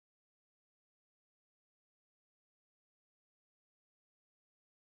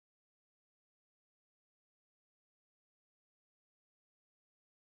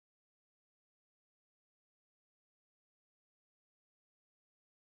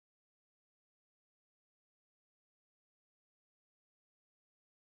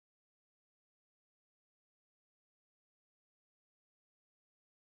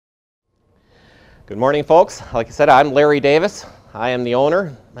Good morning, folks. Like I said, I'm Larry Davis. I am the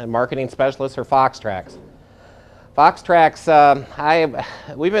owner and marketing specialist for Foxtrax.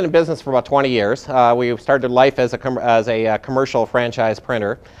 Foxtrax, we've been in business for about 20 years. We started life as a commercial franchise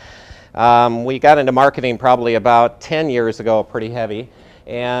printer. We got into marketing probably about 10 years ago, pretty heavy.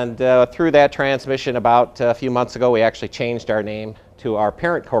 And through that transmission about a few months ago, we actually changed our name to our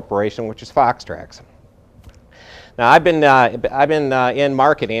parent corporation, which is Foxtrax. Now, I've been in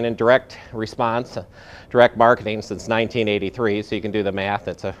marketing and direct response, direct marketing since 1983, so you can do the math.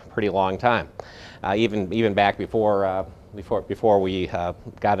 It's a pretty long time. Even back before we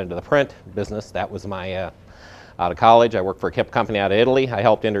got into the print business, that was my out of college. I worked for a KIP company out of Italy. I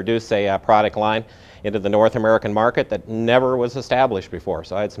helped introduce a product line into the North American market that never was established before.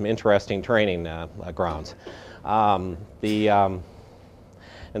 So I had some interesting training grounds.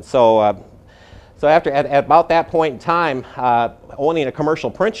 So at about that point in time, owning a commercial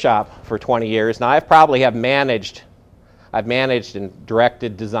print shop for 20 years, now I've managed and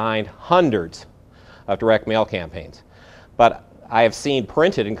directed, designed hundreds of direct mail campaigns. But I have seen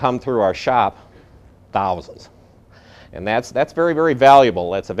printed and come through our shop thousands. And that's very, very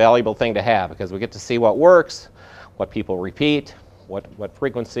valuable. That's a valuable thing to have because we get to see what works, what people repeat, what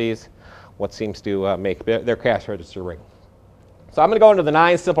frequencies, what seems to make their cash register ring. So I'm going to go into the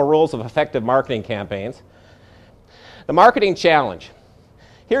 9 simple rules of effective marketing campaigns. The marketing challenge.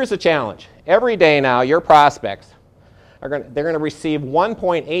 Here's the challenge. Every day now, your prospects they're going to receive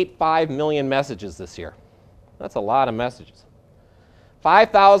 1.85 million messages this year. That's a lot of messages.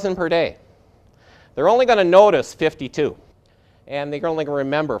 5,000 per day. They're only going to notice 52, and they're only going to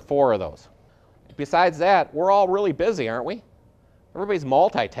remember 4 of those. Besides that, we're all really busy, aren't we? Everybody's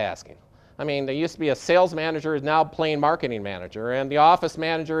multitasking. I mean, there used to be a sales manager is now plain marketing manager, and the office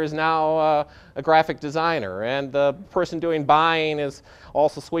manager is now a graphic designer, and the person doing buying is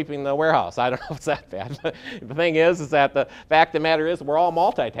also sweeping the warehouse. I don't know if it's that bad. The thing is that the fact of the matter is we're all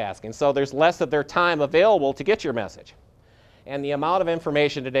multitasking, so there's less of their time available to get your message. And the amount of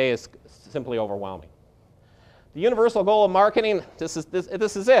information today is simply overwhelming. The universal goal of marketing, this is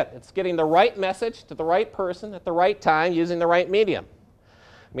it. It's getting the right message to the right person at the right time using the right medium.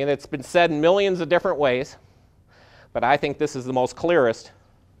 I mean, it's been said in millions of different ways, but I think this is the most clearest,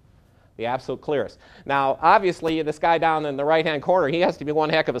 the absolute clearest. Now, obviously, this guy down in the right-hand corner, he has to be one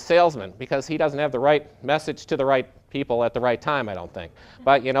heck of a salesman because he doesn't have the right message to the right people at the right time, I don't think.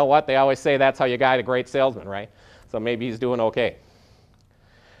 But you know what? They always say that's how you guide a great salesman, right? So maybe he's doing okay.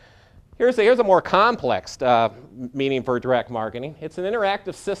 Here's a more complex meaning for direct marketing. It's an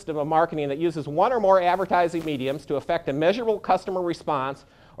interactive system of marketing that uses one or more advertising mediums to affect a measurable customer response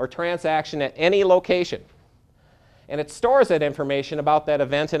or transaction at any location. And it stores that information about that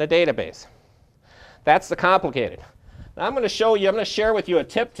event in a database. That's the complicated. Now I'm going to share with you a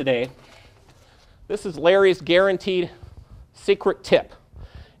tip today. This is Larry's guaranteed secret tip.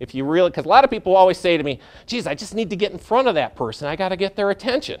 If you really, because a lot of people always say to me, geez, I just need to get in front of that person. I got to get their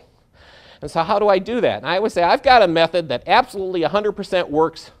attention. And so how do I do that? And I always say, I've got a method that absolutely 100%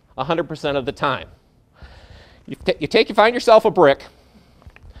 works 100% of the time. You find yourself a brick,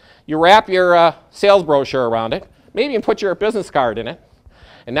 you wrap your sales brochure around it, maybe you put your business card in it,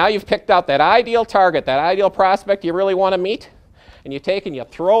 and now you've picked out that ideal target, that ideal prospect you really want to meet, and you take and you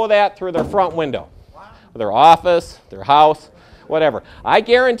throw that through their front window, their office, their house, whatever. I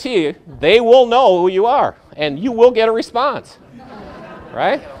guarantee you, they will know who you are, and you will get a response,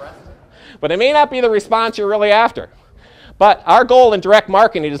 right? But it may not be the response you're really after. But our goal in direct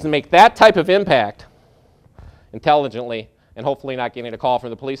marketing is to make that type of impact intelligently and hopefully not getting a call from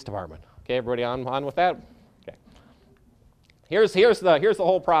the police department. Okay, everybody on with that? Okay. Here's the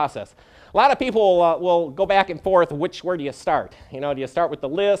whole process. A lot of people will go back and forth, where do you start? You know, do you start with the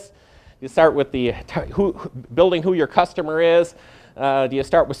list? Do you start with building who your customer is? Do you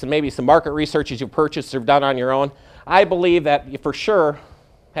start with maybe some market research as you purchased or done on your own? I believe that you for sure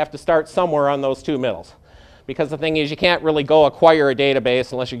have to start somewhere on those 2 middles. Because the thing is, you can't really go acquire a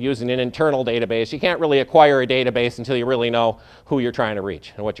database unless you're using an internal database. You can't really acquire a database until you really know who you're trying to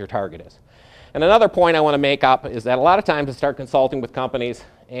reach and what your target is. And another point I want to make up is that a lot of times I start consulting with companies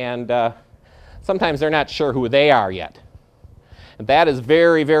and sometimes they're not sure who they are yet. And that is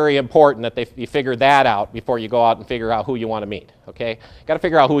very, very important that you figure that out before you go out and figure out who you want to meet. Okay? You've got to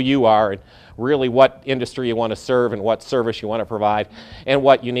figure out who you are and really what industry you want to serve and what service you want to provide and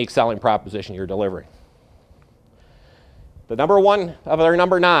what unique selling proposition you're delivering. The number 1 of our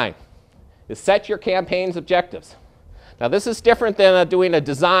number 9 is set your campaign's objectives. Now this is different than doing a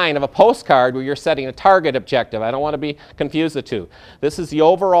design of a postcard where you're setting a target objective. I don't want to confuse the two. This is the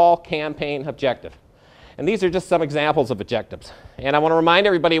overall campaign objective. And these are just some examples of objectives. And I want to remind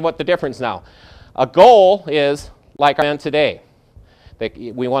everybody what the difference now. A goal is like our event today.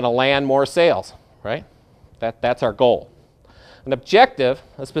 We want to land more sales, right? That's our goal. An objective,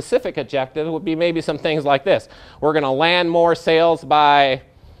 a specific objective, would be maybe some things like this. We're going to land more sales by,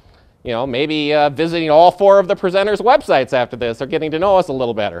 you know, maybe visiting all 4 of the presenters' websites after this, or getting to know us a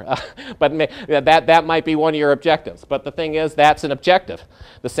little better. But that might be one of your objectives. But the thing is, that's an objective.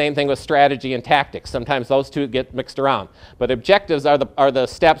 The same thing with strategy and tactics. Sometimes those two get mixed around. But objectives are the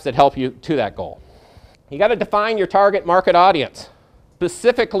steps that help you to that goal. You got to define your target market audience.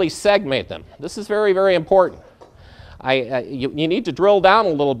 Specifically segment them. This is very, very important. You need to drill down a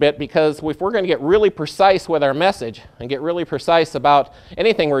little bit, because if we're going to get really precise with our message and get really precise about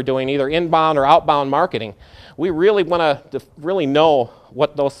anything we're doing, either inbound or outbound marketing, we really want to really know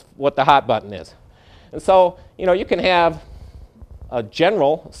what the hot button is. And so, you know, you can have a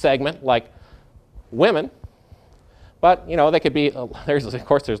general segment like women, but you know, they could be of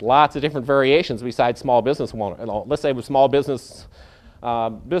course there's lots of different variations besides small business owners. Let's say with small business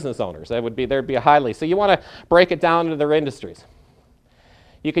owners, there'd be a highly. So you want to break it down into their industries.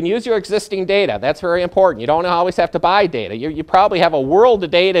 You can use your existing data. That's very important. You don't always have to buy data. You probably have a world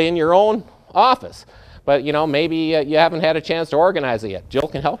of data in your own office, but you know, maybe you haven't had a chance to organize it yet. Jill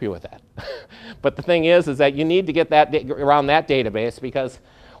can help you with that. But the thing is that you need to get that around that database, because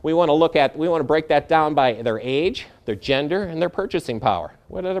we want to break that down by their age, their gender, and their purchasing power.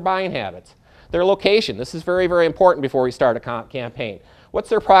 What are their buying habits? Their location. This is very, very important before we start a campaign. What's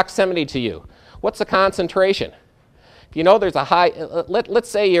their proximity to you? What's the concentration? If you know there's a high, let's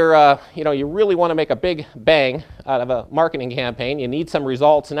say you really want to make a big bang out of a marketing campaign. You need some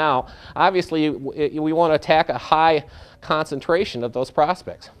results now. Obviously, we want to attack a high concentration of those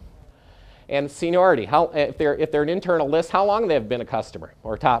prospects. And seniority. If they're an internal list, how long they've been a customer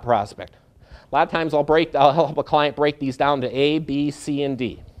or a top prospect. A lot of times I'll help a client break these down to A, B, C, and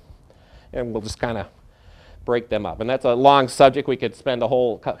D. And we'll just kind of break them up. And that's a long subject. We could spend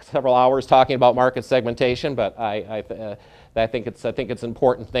several hours talking about market segmentation, but I think it's an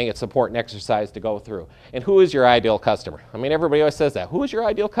important thing. It's an important exercise to go through. And who is your ideal customer? I mean, everybody always says that. Who is your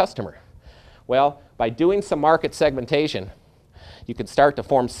ideal customer? Well, by doing some market segmentation, you can start to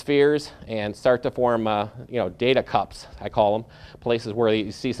form spheres and start to form, data cups, I call them, places where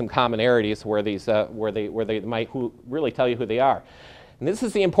you see some commonalities, where they might really tell you who they are. And this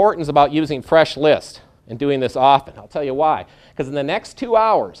is the importance about using fresh list and doing this often. I'll tell you why. Because in the next 2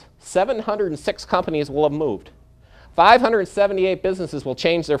 hours, 706 companies will have moved. 578 businesses will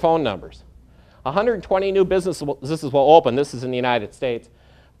change their phone numbers. 120 new businesses will open. This is in the United States.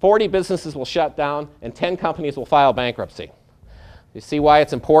 40 businesses will shut down, and 10 companies will file bankruptcy. You see why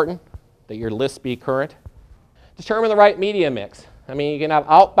it's important that your list be current? Determine the right media mix. I mean, you can have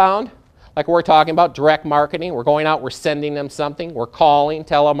outbound, like we're talking about, direct marketing. We're going out, we're sending them something. We're calling,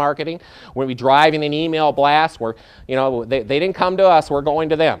 telemarketing. We're be driving an email blast where, they didn't come to us, we're going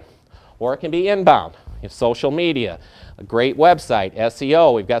to them. Or it can be inbound. You have social media, a great website,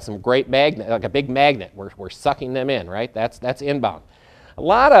 SEO. We've got some great magnet, like a big magnet. We're sucking them in, right? That's inbound. A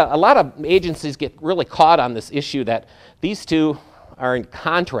lot of agencies get really caught on this issue that these two are in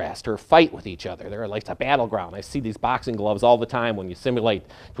contrast or fight with each other. They're like a battleground. I see these boxing gloves all the time when you simulate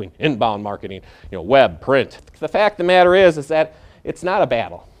between inbound marketing, web, print. The fact of the matter is that it's not a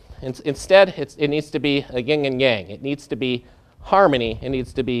battle. Instead, it needs to be a yin and yang. It needs to be harmony. It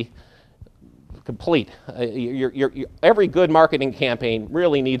needs to be complete. Every good marketing campaign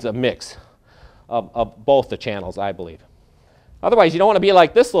really needs a mix of both the channels, I believe. Otherwise, you don't want to be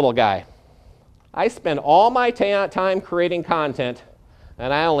like this little guy. I spend all my time creating content,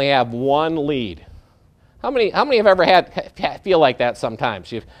 and I only have one lead. How many have ever feel like that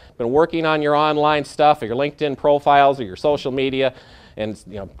sometimes? You've been working on your online stuff, or your LinkedIn profiles, or your social media, and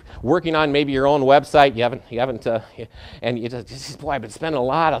working on maybe your own website. And you just, boy, I've been spending a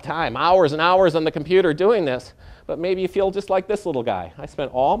lot of time, hours and hours on the computer doing this. But maybe you feel just like this little guy. I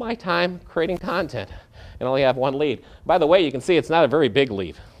spent all my time creating content and only have one lead. By the way, you can see it's not a very big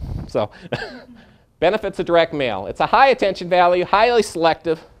lead. So, benefits of direct mail. It's a high attention value, highly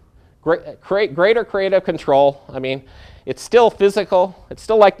selective, greater creative control. I mean, it's still physical. It's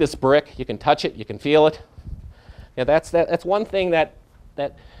still like this brick. You can touch it. You can feel it. That's one thing that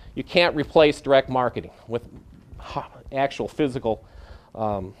you can't replace direct marketing with actual physical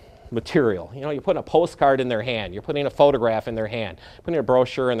material. You're putting a postcard in their hand. You're putting a photograph in their hand. You're putting a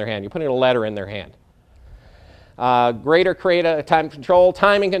brochure in their hand. You're putting a letter in their hand. Greater creative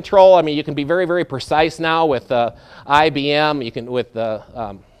timing control. I mean, you can be very, very precise now with IBM. You can with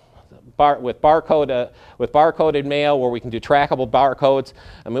barcoded mail, where we can do trackable barcodes.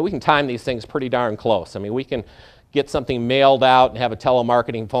 I mean, we can time these things pretty darn close. I mean, we can get something mailed out and have a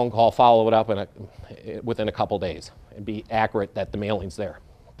telemarketing phone call, follow it up within a couple days and be accurate that the mailing's there.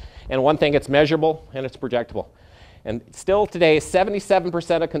 And one thing, it's measurable and it's projectable. And still today,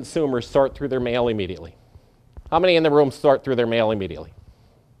 77% of consumers sort through their mail immediately. How many in the room sort through their mail immediately?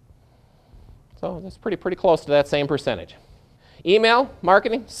 So that's pretty close to that same percentage. Email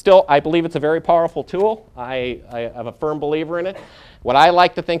marketing, still, I believe it's a very powerful tool. I am a firm believer in it. What I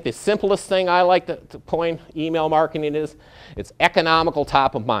like to think, the simplest thing I like to coin email marketing is, it's economical,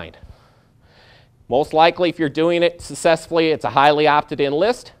 top of mind. Most likely, if you're doing it successfully, it's a highly opted-in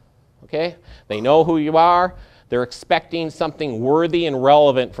list. Okay? They know who you are. They're expecting something worthy and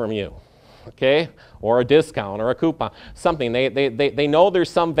relevant from you. Okay? Or a discount or a coupon, something. They know there's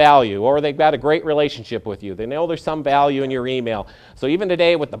some value, or they've got a great relationship with you. They know there's some value in your email. So even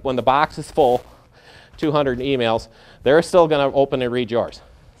today, when the box is full, 200 emails, they're still going to open and read yours.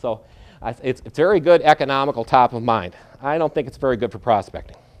 So it's very good, economical, top of mind. I don't think it's very good for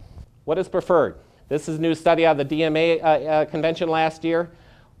prospecting. What is preferred? This is a new study out of the DMA convention last year.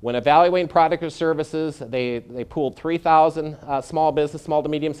 When evaluating product or services, they pooled 3,000 small to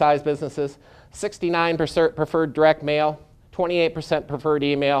medium-sized businesses. 69% preferred direct mail, 28% preferred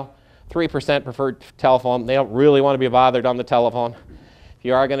email, 3% preferred telephone. They don't really want to be bothered on the telephone. If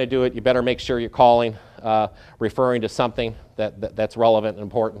you are going to do it, you better make sure you're calling, referring to something that's relevant and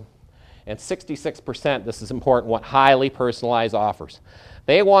important. And 66%, this is important, want highly personalized offers.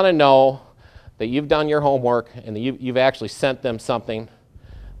 They want to know that you've done your homework and that you've actually sent them something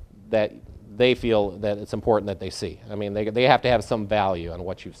that they feel that it's important that they see. I mean, they have to have some value on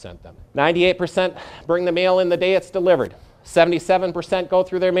what you've sent them. 98% bring the mail in the day it's delivered. 77% go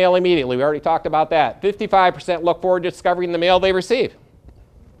through their mail immediately. We already talked about that. 55% look forward to discovering the mail they receive.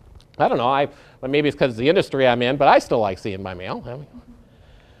 I don't know, maybe it's because of the industry I'm in, but I still like seeing my mail.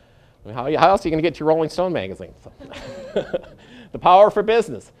 I mean, how else are you going to get your Rolling Stone magazine? The power for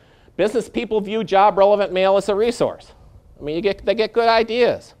business. Business people view job-relevant mail as a resource. I mean, they get good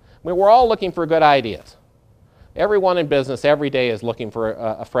ideas. I mean, we're all looking for good ideas. Everyone in business every day is looking for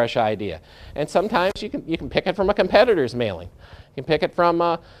a fresh idea. And sometimes you can pick it from a competitor's mailing. You can pick it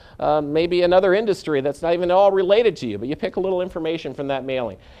from maybe another industry that's not even all related to you, but you pick a little information from that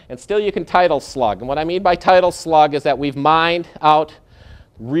mailing. And still you can title slug. And what I mean by title slug is that we've mined out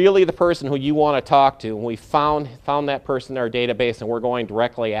really the person who you want to talk to, and we found that person in our database, and we're going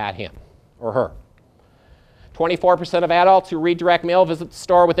directly at him or her. 24% of adults who read direct mail visit the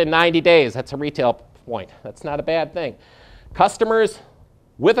store within 90 days. That's a retail point. That's not a bad thing. Customers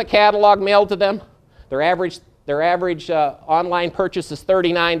with a catalog mailed to them, their average online purchase is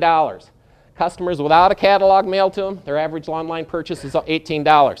 $39. Customers without a catalog mailed to them, their average online purchase is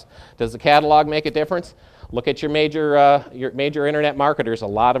 $18. Does the catalog make a difference? Look at your major internet marketers. A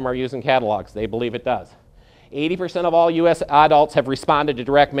lot of them are using catalogs. They believe it does. 80% of all U.S. adults have responded to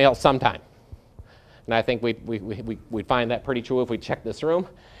direct mail sometime. And I think we'd find that pretty true if we check this room.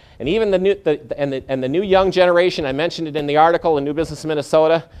 And even the new young generation, I mentioned it in the article in New Business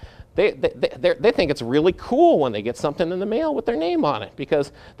Minnesota, they think it's really cool when they get something in the mail with their name on it,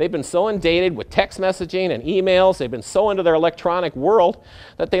 because they've been so inundated with text messaging and emails, they've been so into their electronic world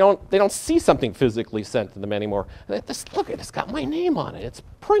that they don't see something physically sent to them anymore. Look, it's got my name on it, it's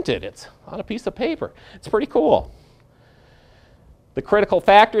printed, it's on a piece of paper. It's pretty cool. The critical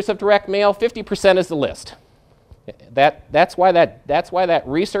factors of direct mail, 50% is the list. That's why that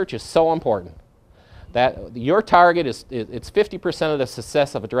research is so important. That your target it's 50% of the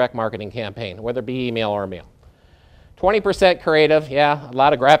success of a direct marketing campaign, whether it be email or mail. 20% creative. Yeah, a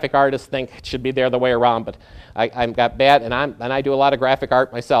lot of graphic artists think it should be the other way around, but I've got bad, and I do a lot of graphic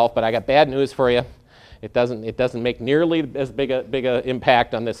art myself, but I got bad news for you. It doesn't make nearly as big a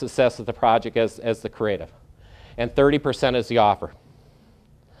impact on the success of the project as the creative. And 30% is the offer.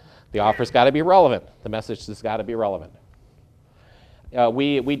 The offer's got to be relevant. The message has got to be relevant.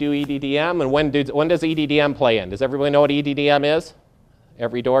 We do EDDM, and when does EDDM play in? Does everybody know what EDDM is?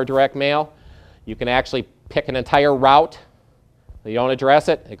 Every door direct mail. You can actually pick an entire route. You don't address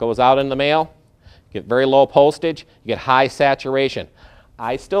it. It goes out in the mail. You get very low postage. You get high saturation.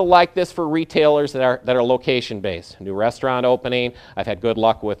 I still like this for retailers that are location-based. New restaurant opening. I've had good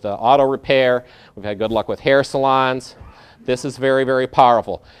luck with auto repair. We've had good luck with hair salons. This is very, very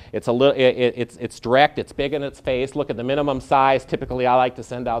powerful. It's direct, it's big in its face. Look at the minimum size. Typically, I like to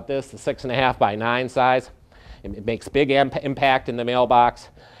send out the 6.5 by 9 size. It makes big impact in the mailbox.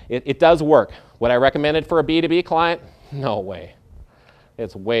 It does work. Would I recommend it for a B2B client? No way.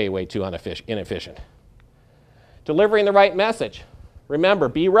 It's way, way too inefficient. Delivering the right message. Remember,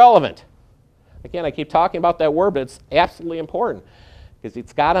 be relevant. Again, I keep talking about that word, but it's absolutely important because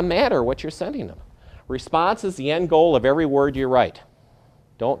it's got to matter what you're sending them. Response is the end goal of every word you write.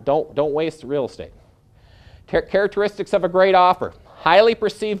 Don't waste real estate. Characteristics of a great offer. Highly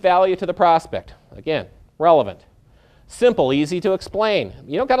perceived value to the prospect. Again, relevant. Simple, easy to explain.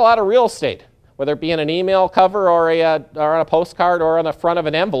 You don't got a lot of real estate. Whether it be in an email cover or on a postcard or on the front of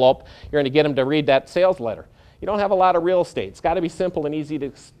an envelope, you're going to get them to read that sales letter. You don't have a lot of real estate. It's got to be simple and easy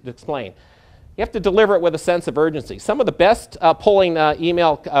to explain. You have to deliver it with a sense of urgency. Some of the best pulling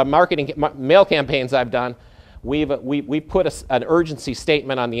email marketing mail campaigns I've done, we put an urgency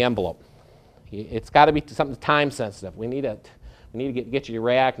statement on the envelope. It's got to be something time sensitive. We need to get you to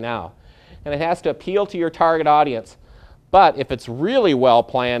react now. And it has to appeal to your target audience. But if it's really well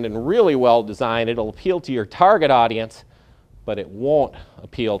planned and really well designed, it'll appeal to your target audience, but it won't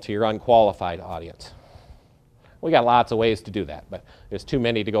appeal to your unqualified audience. We got lots of ways to do that, but there's too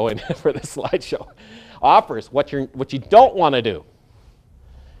many to go in for this slideshow. Offers, what you don't want to do.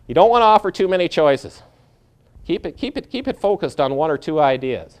 You don't want to offer too many choices. Keep it focused on one or two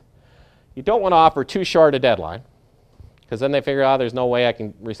ideas. You don't want to offer too short a deadline, because then they figure out there's no way I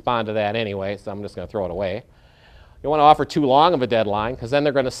can respond to that anyway, so I'm just going to throw it away. You want to offer too long of a deadline, because then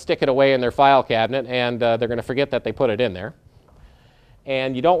they're going to stick it away in their file cabinet and they're going to forget that they put it in there.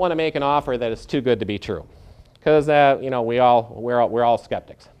 And you don't want to make an offer that is too good to be true, because we're all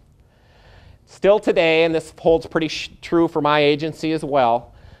skeptics. Still today, and this holds pretty true for my agency as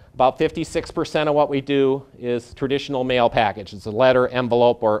well, about 56% of what we do is traditional mail package. It's a letter,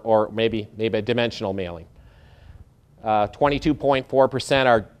 envelope, or maybe a dimensional mailing. 22.4%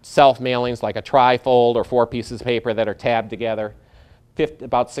 are self-mailings, like a tri-fold or 4 pieces of paper that are tabbed together.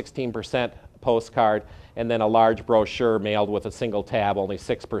 About 16% postcard, and then a large brochure mailed with a single tab, only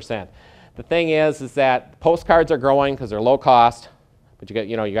 6%. The thing is that postcards are growing because they're low cost, but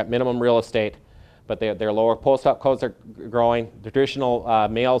you got minimum real estate, but they're lower. Postcards are growing. The traditional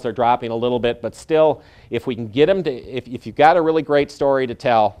mails are dropping a little bit, but still, if we can get them to, if you've got a really great story to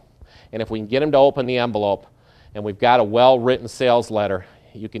tell, and if we can get them to open the envelope, and we've got a well-written sales letter,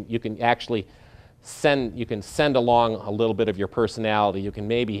 you can actually send along a little bit of your personality. You can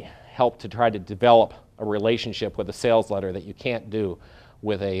maybe help to try to develop a relationship with a sales letter that you can't do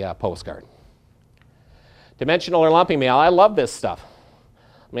with a postcard. Dimensional or lumpy mail, I love this stuff.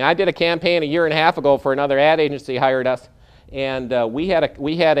 I mean, I did a campaign a year and a half ago for another ad agency hired us, and we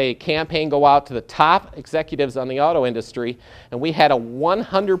had a campaign go out to the top executives on the auto industry, and we had a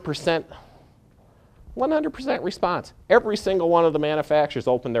 100% response. Every single one of the manufacturers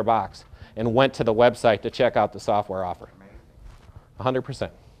opened their box and went to the website to check out the software offer.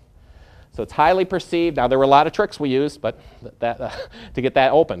 100%. So it's highly perceived. Now, there were a lot of tricks we used to get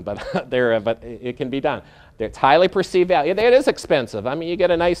that open, but it can be done. It's highly perceived value. It is expensive. I mean, you get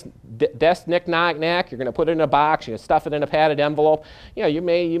a nice desk knick-knack, you're going to put it in a box, you're going to stuff it in a padded envelope. You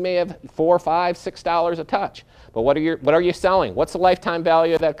may have $4, $5, $6 a touch. But what are you selling? What's the lifetime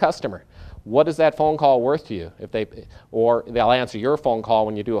value of that customer? What is that phone call worth to you? Or they'll answer your phone call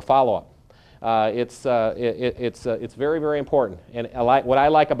when you do a follow-up. It's very, very important. And what I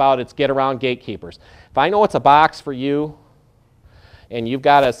like about it's get around gatekeepers. If I know it's a box for you, and you've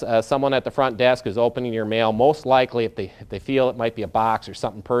got someone at the front desk who's opening your mail, most likely if they feel it might be a box or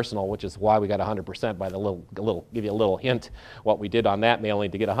something personal, which is why we got 100% by give you a little hint what we did on that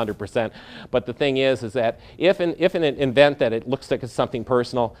mailing to get 100%. But the thing is that if in an event that it looks like it's something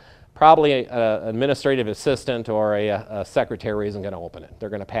personal, probably an administrative assistant or a secretary isn't going to open it. They're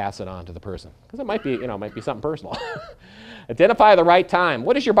going to pass it on to the person because it might be something personal. Identify the right time.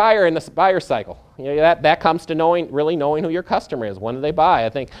 What is your buyer in the buyer cycle? That comes to really knowing who your customer is. When do they buy? I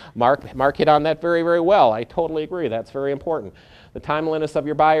think Mark hit on that very, very well. I totally agree. That's very important. The timeliness of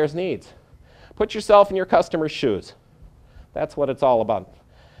your buyer's needs. Put yourself in your customer's shoes. That's what it's all about.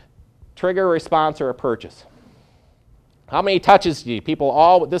 Trigger a response or a purchase. How many touches do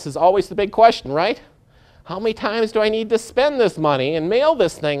you? This is always the big question, right? How many times do I need to spend this money and mail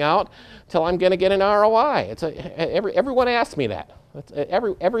this thing out till I'm going to get an ROI? Everyone asks me that.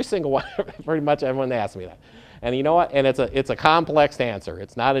 Every single one, pretty much everyone asks me that. And you know what? And it's a complex answer.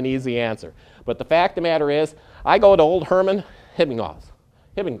 It's not an easy answer. But the fact of the matter is, I go to old Hermann Ebbinghaus.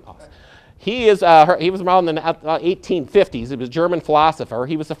 He was around in the 1850s. He was a German philosopher.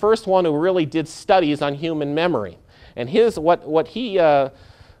 He was the first one who really did studies on human memory. And what he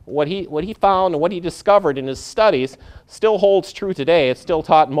found and what he discovered in his studies still holds true today. It's still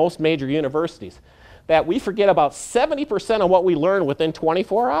taught in most major universities, that we forget about 70% of what we learn within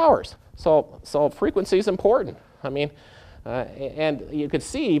 24 hours. So frequency is important. I mean, and you could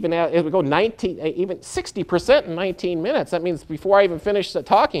see even if we go even 60% in 19 minutes. That means before I even finish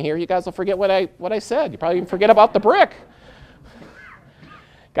talking here, you guys will forget what I said. You probably even forget about the brick.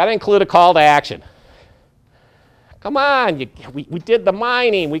 Got to include a call to action. Come on, we did the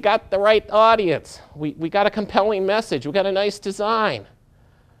mining. We got the right audience. We got a compelling message. We got a nice design.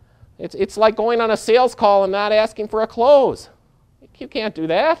 It's like going on a sales call and not asking for a close. You can't do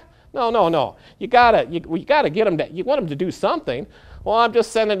that. No. You gotta get them to, you want them to do something. Well, I'm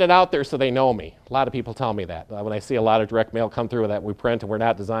just sending it out there so they know me. A lot of people tell me that. When I see a lot of direct mail come through that we print and we're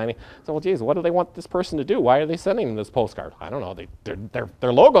not designing. So, well, geez, what do they want this person to do? Why are they sending them this postcard? I don't know.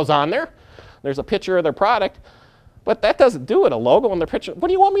 Their logo's on there. There's a picture of their product. But that doesn't do it, a logo on their picture. What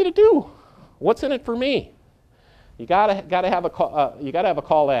do you want me to do? What's in it for me? You gotta have a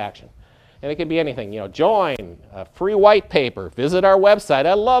call to action. And it can be anything, join, a free white paper, visit our website.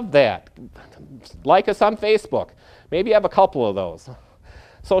 I love that. Like us on Facebook. Maybe you have a couple of those.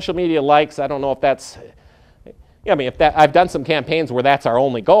 Social media likes, I don't know if that's, I've done some campaigns where that's our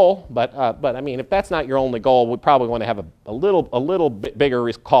only goal, but I mean, if that's not your only goal, we probably want to have a little bit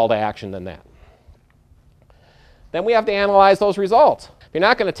bigger call to action than that. Then we have to analyze those results. If you're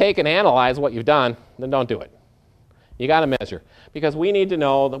not going to take and analyze what you've done, then don't do it. You got to measure, because we need to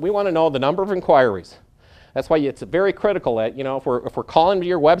know that we want to know the number of inquiries. That's why it's very critical that, if we're calling to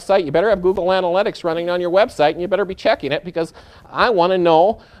your website, you better have Google Analytics running on your website, and you better be checking it, because I want to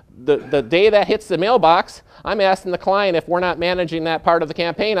know the day that hits the mailbox. I'm asking the client, if we're not managing that part of the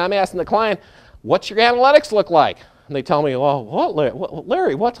campaign, I'm asking the client, what's your analytics look like? And they tell me, well,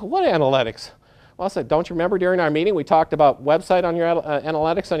 Larry, what analytics? Well, I said, don't you remember during our meeting we talked about website on your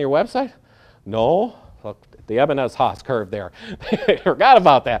analytics on your website? No. Look, the Ebbinghaus curve there. Forgot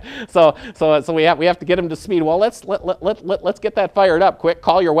about that. So we have to get them to speed. Well, let's get that fired up quick.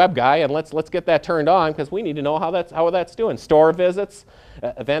 Call your web guy and let's get that turned on, because we need to know how that's doing. Store visits,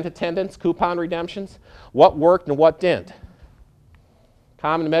 event attendance, coupon redemptions, what worked and what didn't.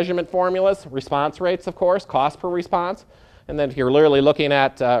 Common measurement formulas, response rates, of course, cost per response, and then if you're literally looking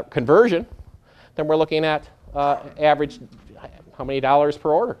at conversion, then we're looking at average, how many dollars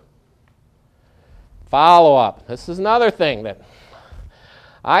per order. Follow-up. This is another thing that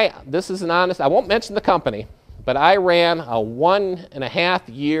this is an honest, I won't mention the company, but I ran a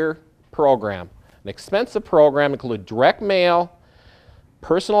 1.5-year program, an expensive program, included direct mail,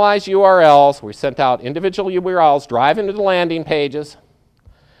 personalized URLs. We sent out individual URLs, drive into the landing pages.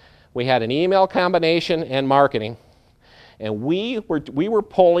 We had an email combination and marketing. And we were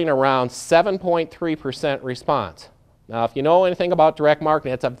polling around 7.3% response. Now, if you know anything about direct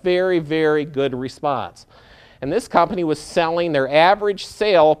marketing, it's a very, very good response. And this company was selling, their average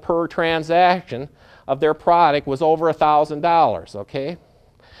sale per transaction of their product was over $1,000, okay?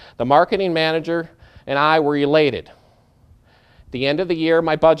 The marketing manager and I were elated. At the end of the year,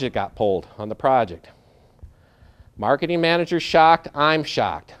 my budget got pulled on the project. Marketing manager's shocked, I'm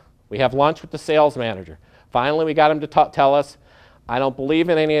shocked. We have lunch with the sales manager. Finally, we got him to tell us, I don't believe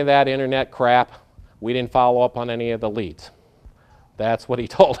in any of that internet crap. We didn't follow up on any of the leads. That's what he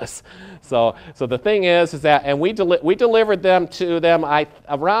told us. So the thing is that, and we delivered them to them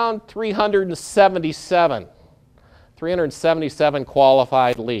around 377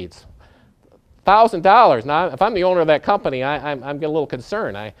 qualified leads. $1,000. Now, if I'm the owner of that company, I'm getting a little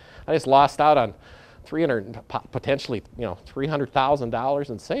concerned. I just lost out on potentially $300,000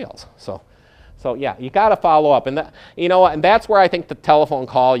 in sales. So yeah, you got to follow up, and and that's where I think the telephone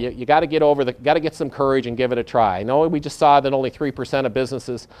call, you got to get some courage and give it a try. I know we just saw that only 3% of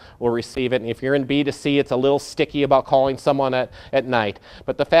businesses will receive it, and if you're in B2C, it's a little sticky about calling someone at night.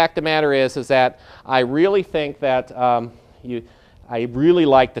 But the fact of the matter is that I really think that I really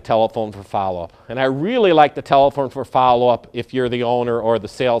like the telephone for follow-up, and I really like the telephone for follow-up if you're the owner or the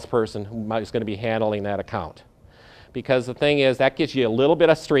salesperson who is going to be handling that account, because the thing is that gives you a little bit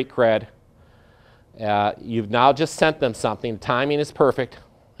of street cred. You've now just sent them something. Timing is perfect.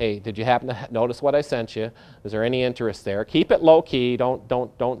 Hey, did you happen to notice what I sent you? Is there any interest there? Keep it low key.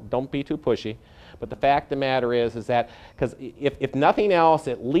 Don't be too pushy. But the fact of the matter is that, because if nothing else,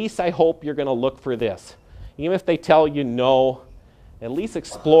 at least I hope you're going to look for this. Even if they tell you no, at least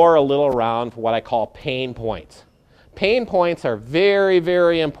explore a little around for what I call pain points. Pain points are very,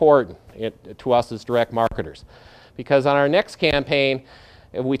 very important to us as direct marketers, because on our next campaign,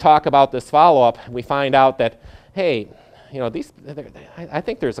 if we talk about this follow-up, we find out that, hey, I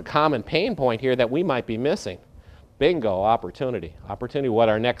think there's a common pain point here that we might be missing. Bingo, opportunity. Opportunity, what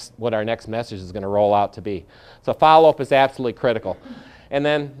our next message is going to roll out to be. So follow-up is absolutely critical. And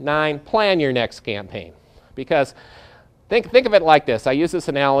then 9, plan your next campaign. Because think of it like this. I use this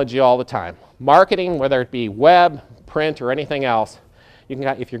analogy all the time. Marketing, whether it be web, print, or anything else, you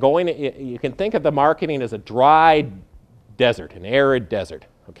can think of the marketing as a dry desert, an arid desert,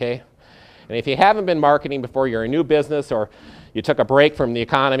 okay? And if you haven't been marketing before, you're a new business, or you took a break from the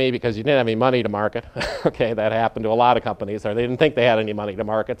economy because you didn't have any money to market. Okay, that happened to a lot of companies, or they didn't think they had any money to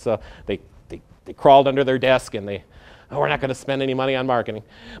market, so they crawled under their desk and oh, we're not going to spend any money on marketing.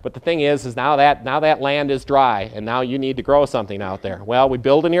 But the thing is now that land is dry, and now you need to grow something out there. Well, we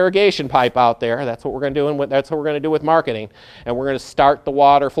build an irrigation pipe out there. That's what we're going to do, and that's what we're going to do with marketing. And we're going to start the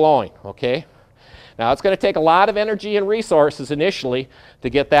water flowing. Okay. Now it's going to take a lot of energy and resources initially to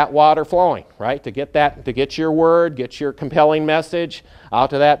get that water flowing, right? To get your word, get your compelling message out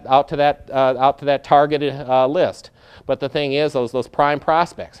to that targeted list. But the thing is, those prime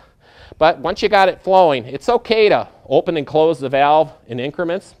prospects. But once you got it flowing, it's okay to open and close the valve in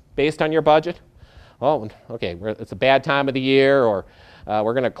increments based on your budget. Oh, okay, it's a bad time of the year, or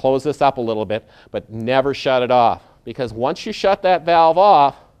we're going to close this up a little bit, but never shut it off. Because once you shut that valve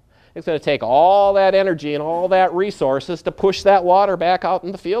off, it's going to take all that energy and all that resources to push that water back out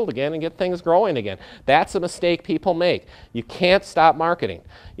in the field again and get things growing again. That's a mistake people make. You can't stop marketing.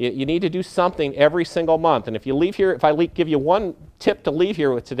 You need to do something every single month. And if you leave here, if I give you one tip to leave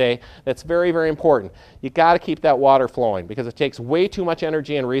here with today, that's very, very important. You got to keep that water flowing, because it takes way too much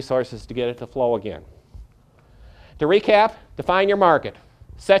energy and resources to get it to flow again. To recap, define your market,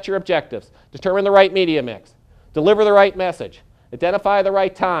 set your objectives, determine the right media mix, deliver the right message, identify the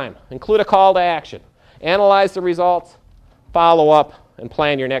right time, include a call to action, analyze the results, follow up, and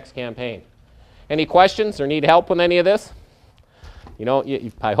plan your next campaign. Any questions or need help with any of this? You know,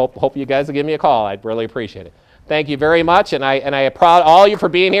 I hope you guys will give me a call. I'd really appreciate it. Thank you very much, and I applaud all of you for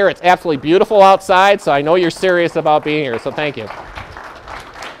being here. It's absolutely beautiful outside, so I know you're serious about being here, so thank you.